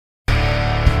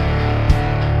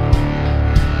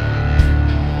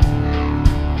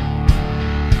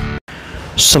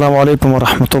अस्सलामु अलैकुम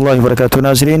वरहमतुल्लाहि वबरकातुहू।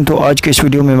 नाज़रीन, तो आज के इस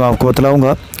वीडियो में मैं आपको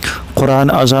बताऊंगा कुरान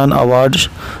अज़ान अवार्ड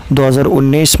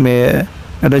 2019 में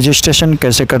रजिस्ट्रेशन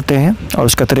कैसे करते हैं और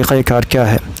उसका तरीक़ाकार क्या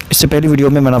है। इससे पहली वीडियो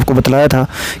में मैंने आपको बताया था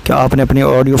कि आपने अपनी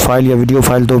ऑडियो फ़ाइल या वीडियो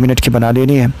फ़ाइल 2 मिनट की बना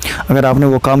लेनी है। अगर आपने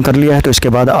वो काम कर लिया है तो इसके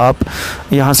बाद आप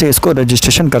यहाँ से इसको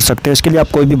रजिस्ट्रेशन कर सकते हैं। इसके लिए आप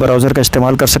कोई भी ब्राउज़र का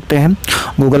इस्तेमाल कर सकते हैं,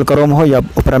 गूगल क्रोम हो या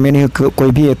ओपरा मिनी,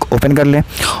 कोई भी एक ओपन कर लें।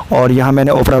 और यहाँ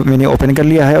मैंने ओपरा मिनी ओपन कर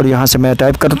लिया है और यहाँ से मैं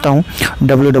टाइप करता हूँ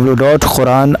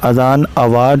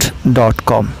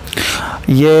www.quranazanaward.com।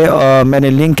 ये मैंने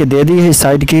लिंक दे दी है इस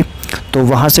साइट की, तो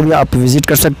वहाँ से भी आप विज़िट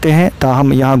कर सकते हैं।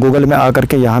 हम यहाँ गूगल में आकर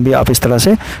के यहाँ भी आप इस तरह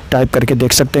से टाइप करके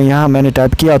देख सकते हैं। यहाँ मैंने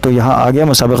टाइप किया तो यहाँ आ गया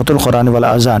मुसाबक़तुल कुरान वल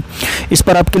अज़ान। इस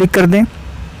पर आप क्लिक कर दें।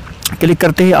 क्लिक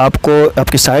करते ही आपको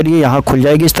आपकी साइट ये यहाँ खुल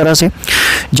जाएगी इस तरह से।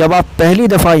 जब आप पहली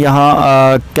दफ़ा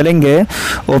यहाँ करेंगे,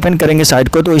 ओपन करेंगे साइट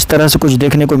को, तो इस तरह से कुछ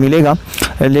देखने को मिलेगा।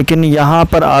 लेकिन यहाँ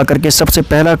पर आकर के सबसे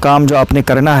पहला काम जो आपने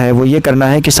करना है वो ये करना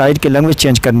है कि साइट की लैंग्वेज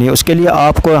चेंज करनी है। उसके लिए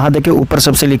आपको यहाँ देखिए ऊपर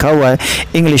सबसे लिखा हुआ है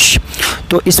इंग्लिश,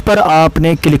 तो इस पर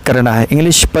आपने क्लिक करना है।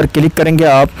 इंग्लिश पर क्लिक करेंगे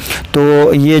आप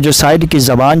तो ये जो साइट की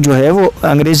ज़बान जो है वो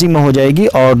अंग्रेज़ी में हो जाएगी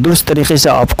और दुरुस्त तरीके से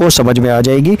आपको समझ में आ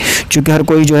जाएगी, क्योंकि हर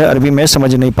कोई जो है अरबी में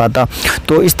समझ नहीं पाता।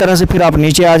 तो इस तरह से फिर आप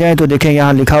नीचे आ जाएं तो देखें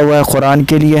यहाँ लिखा हुआ है कुरान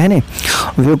के लिए है ना,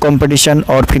 व्यू कंपटीशन,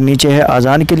 और फिर नीचे है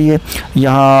अज़ान के लिए।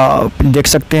 यहाँ देख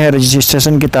सकते हैं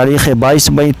रजिस्ट्रेशन की तारीख़ है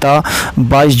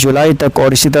 22 जुलाई तक,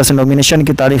 और इसी तरह से नॉमिनेशन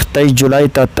की तारीख़ 23 जुलाई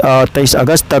तक 23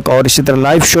 अगस्त तक, और इसी तरह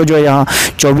लाइव शो जो है यहाँ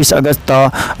 24 अगस्त तक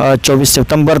 24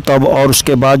 सितंबर तक, और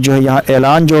उसके बाद जो है यहाँ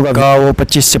ऐलान जो होगा वो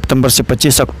 25 सितंबर से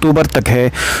 25 अक्टूबर तक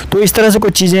है। तो इस तरह से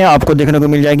कुछ चीज़ें आपको देखने को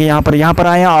मिल जाएगी। यहाँ पर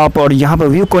आए आप और यहाँ पर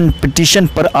व्यू कंपटीशन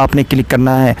पर आपने क्लिक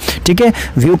करना है। ठीक है,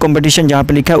 व्यू कंपटीशन जहाँ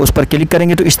पे लिखा है उस पर क्लिक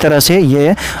करेंगे तो इस तरह से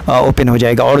ये ओपन हो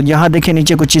जाएगा। और यहाँ देखिए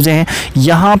नीचे कुछ चीज़ें हैं।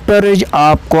 यहाँ पर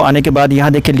आपको आने के बाद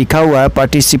यहाँ देखिए लिखा हुआ है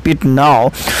पार्टिसिपेट नाउ,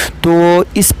 तो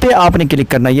इस पर आपने क्लिक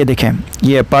करना है। ये देखें,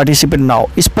 ये पार्टिसिपेट नाउ,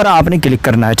 इस पर आपने क्लिक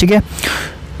करना है। ठीक है,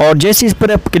 और जैसे इस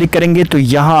पर आप क्लिक करेंगे तो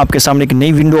यहाँ आपके सामने एक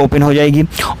नई विंडो ओपन हो जाएगी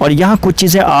और यहाँ कुछ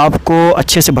चीज़ें आपको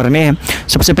अच्छे से भरने हैं।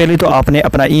 सबसे पहले तो आपने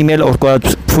अपना ईमेल और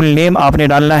फुल नेम आपने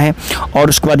डालना है, और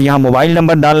उसके बाद यहाँ मोबाइल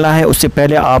नंबर डालना है। उससे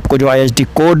पहले आपको जो ISD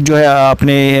कोड जो है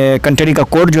अपने कंट्री का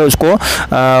कोड जो है उसको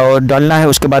डालना है।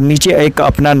 उसके बाद नीचे एक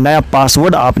अपना नया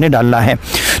पासवर्ड आपने डालना है।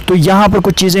 तो यहाँ पर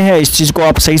कुछ चीज़ें हैं, इस चीज़ को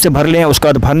आप सही से भर लें। उसके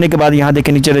बाद भरने के बाद यहाँ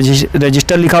देखिए नीचे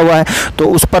रजिस्टर लिखा हुआ है, तो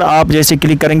उस पर आप जैसे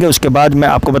क्लिक करेंगे उसके बाद मैं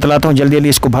आपको बतलाता हूँ, जल्दी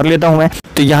इसको भर लेता हूँ मैं।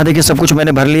 तो यहाँ देखिए सब कुछ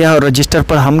मैंने भर लिया है और रजिस्टर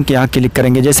पर हम क्या क्लिक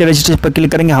करेंगे। जैसे रजिस्टर पर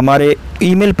क्लिक करेंगे हमारे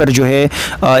ईमेल पर जो है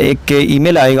एक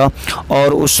ईमेल आएगा,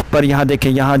 और उस पर यहाँ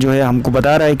देखिए यहाँ जो है हमको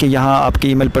बता रहा है कि यहाँ आपके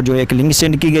ईमेल पर जो है एक लिंक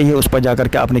सेंड की गई है, उस पर जाकर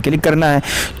के आपने क्लिक करना है।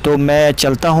 तो मैं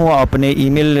चलता हूँ अपने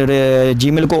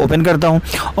जीमेल को ओपन करता हूँ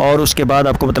और उसके बाद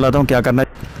आपको बतलाता हूँ क्या करना है।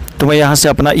 तो मैं यहाँ से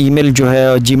अपना ईमेल जो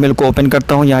है जीमेल को ओपन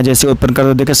करता हूँ। यहाँ जैसे ओपन करता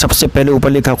हूँ देखें सबसे पहले ऊपर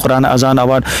लिखा कुरान अज़ान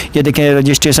अवार्ड। ये देखें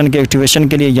रजिस्ट्रेशन के एक्टिवेशन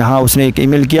के लिए यहाँ उसने एक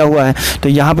ईमेल किया हुआ है। तो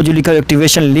यहाँ पर जो लिखा है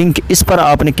एक्टिवेशन लिंक, इस पर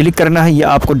आपने क्लिक करना है। ये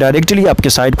आपको डायरेक्टली आपके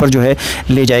साइट पर जो है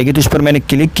ले जाएगी। तो इस पर मैंने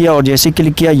क्लिक किया और जैसे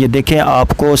क्लिक किया ये देखें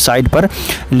आपको साइट पर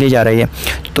ले जा रही है।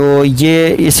 तो ये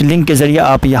इस लिंक के ज़रिए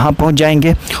आप यहाँ पहुँच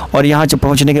जाएंगे और यहाँ से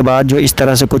पहुँचने के बाद जो इस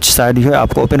तरह से कुछ साइट जो है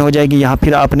आपको ओपन हो जाएगी। यहाँ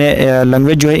फिर आपने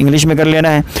लैंग्वेज जो है इंग्लिश में कर लेना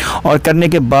है, और करने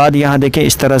के बाद यहाँ देखें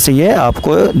इस तरह से ये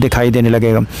आपको दिखाई देने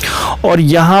लगेगा। और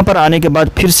यहाँ पर आने के बाद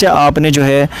फिर से आपने जो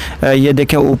है ये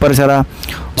देखें ऊपर ज़रा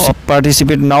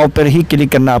पार्टिसिपेट नाउ पर ही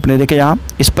क्लिक करना आपने। देखें यहाँ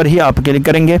इस पर ही आप क्लिक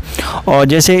करेंगे, और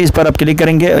जैसे इस पर आप क्लिक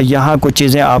करेंगे यहाँ कुछ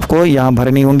चीज़ें आपको यहाँ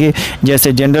भरनी होंगी,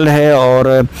 जैसे जनरल है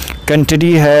और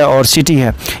कंट्री है और सिटी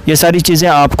है। ये सारी चीज़ें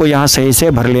आपको यहाँ सही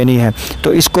से भर लेनी है।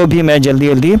 तो इसको भी मैं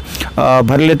जल्दी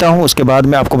भर लेता हूँ, उसके बाद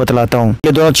मैं आपको बतलाता हूँ।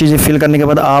 ये दोनों चीज़ें फिल करने के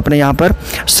बाद आपने यहाँ पर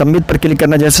सबमिट पर क्लिक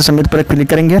करना। जैसे सबमिट पर क्लिक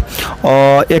करेंगे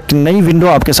और एक नई विंडो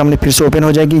आपके सामने फिर से ओपन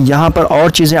हो जाएगी। यहाँ पर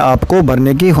और चीज़ें आपको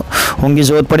भरने की होंगी,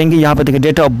 ज़रूरत पड़ेंगी। यहाँ पर देखिए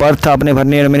डेट ऑफ बर्थ आपने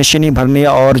भरनी है, नॉमिनेशन ही भरनी है,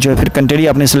 और जो है फिर कंट्री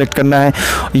आपने सेलेक्ट करना है।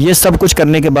 ये सब कुछ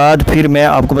करने के बाद फिर मैं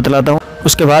आपको बतलाता हूँ।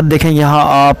 उसके बाद देखें यहाँ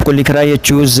आपको लिख रहा है ये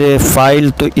चूज़ फ़ाइल,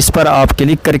 तो इस पर आप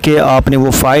क्लिक करके आपने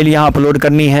वो फ़ाइल यहाँ अपलोड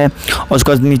करनी है, और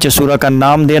उसके बाद नीचे सूरा का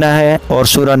नाम देना है और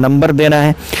सूरा नंबर देना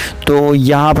है। तो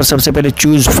यहाँ पर सबसे पहले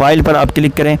चूज़ फ़ाइल पर आप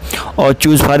क्लिक करें, और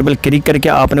चूज़ फ़ाइल पर क्लिक करके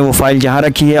आपने वो फ़ाइल जहाँ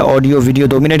रखी है ऑडियो वीडियो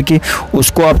 2 मिनट की,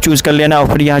 उसको आप चूज़ कर लेना। और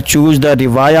फिर यहाँ choose the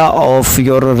रिवाया of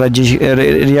your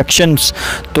reactions,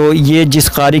 तो ये जिस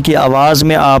कारी की आवाज़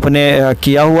में आपने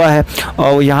किया हुआ है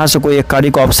और यहाँ से कोई एक कारी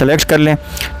को आप सेलेक्ट कर लें।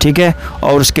 ठीक है,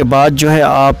 और उसके बाद जो है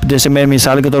आप, जैसे मैं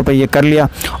मिसाल के तौर पर ये कर लिया,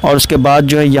 और उसके बाद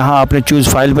जो है यहाँ आपने चूज़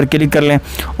फाइल पर क्लिक कर लें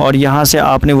और यहाँ से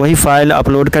आपने वही फ़ाइल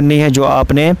अपलोड करनी है जो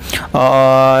आपने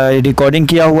रिकॉर्डिंग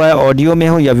किया हुआ है, ऑडियो में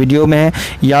हो या वीडियो में है।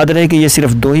 याद रहे कि ये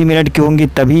सिर्फ 2 ही मिनट की होंगी,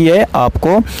 तभी ये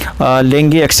आपको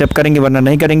लेंगे, एक्सेप्ट करेंगे, वरना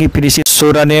नहीं करेंगे। फिर इसी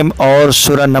सूरा नेम और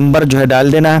सूरा नंबर जो है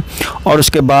डाल देना है, और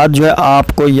उसके बाद जो है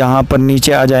आपको यहाँ पर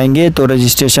नीचे आ जाएंगे तो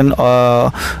रजिस्ट्रेशन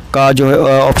का जो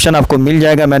है ऑप्शन आपको मिल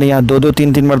जाएगा। मैंने यहाँ 2-2,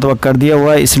 3-3 मरतबा कर दिया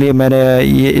हुआ है,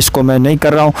 इसलिए इसको मैं नहीं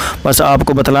कर रहा हूँ, बस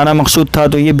आपको बतलाना मकसूद था।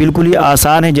 तो ये बिल्कुल ही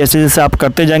आसान है, जैसे जैसे आप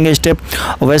करते जाएंगे स्टेप,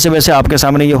 वैसे वैसे आपके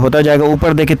सामने ये होता जाएगा।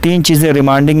 ऊपर देखिए 3 चीज़ें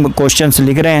रिमाइंडिंग क्वेश्चंस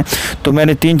लिख रहे हैं, तो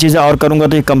मैंने 3 चीज़ें और करूँगा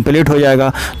तो ये कंप्लीट हो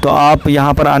जाएगा। तो आप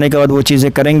यहाँ पर आने के बाद वो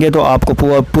चीज़ें करेंगे तो आपको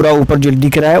पूरा ऊपर जो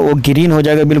दिख रहा है वो ग्रीन हो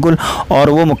जाएगा बिल्कुल, और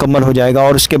वो मुकम्मल हो जाएगा,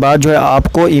 और उसके बाद जो है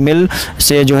आपको ईमेल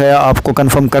से जो है आपको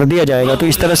कंफर्म कर दिया जाएगा। तो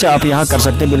इस तरह से आप यहाँ कर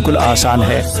सकते हैं, बिल्कुल आसान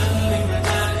है।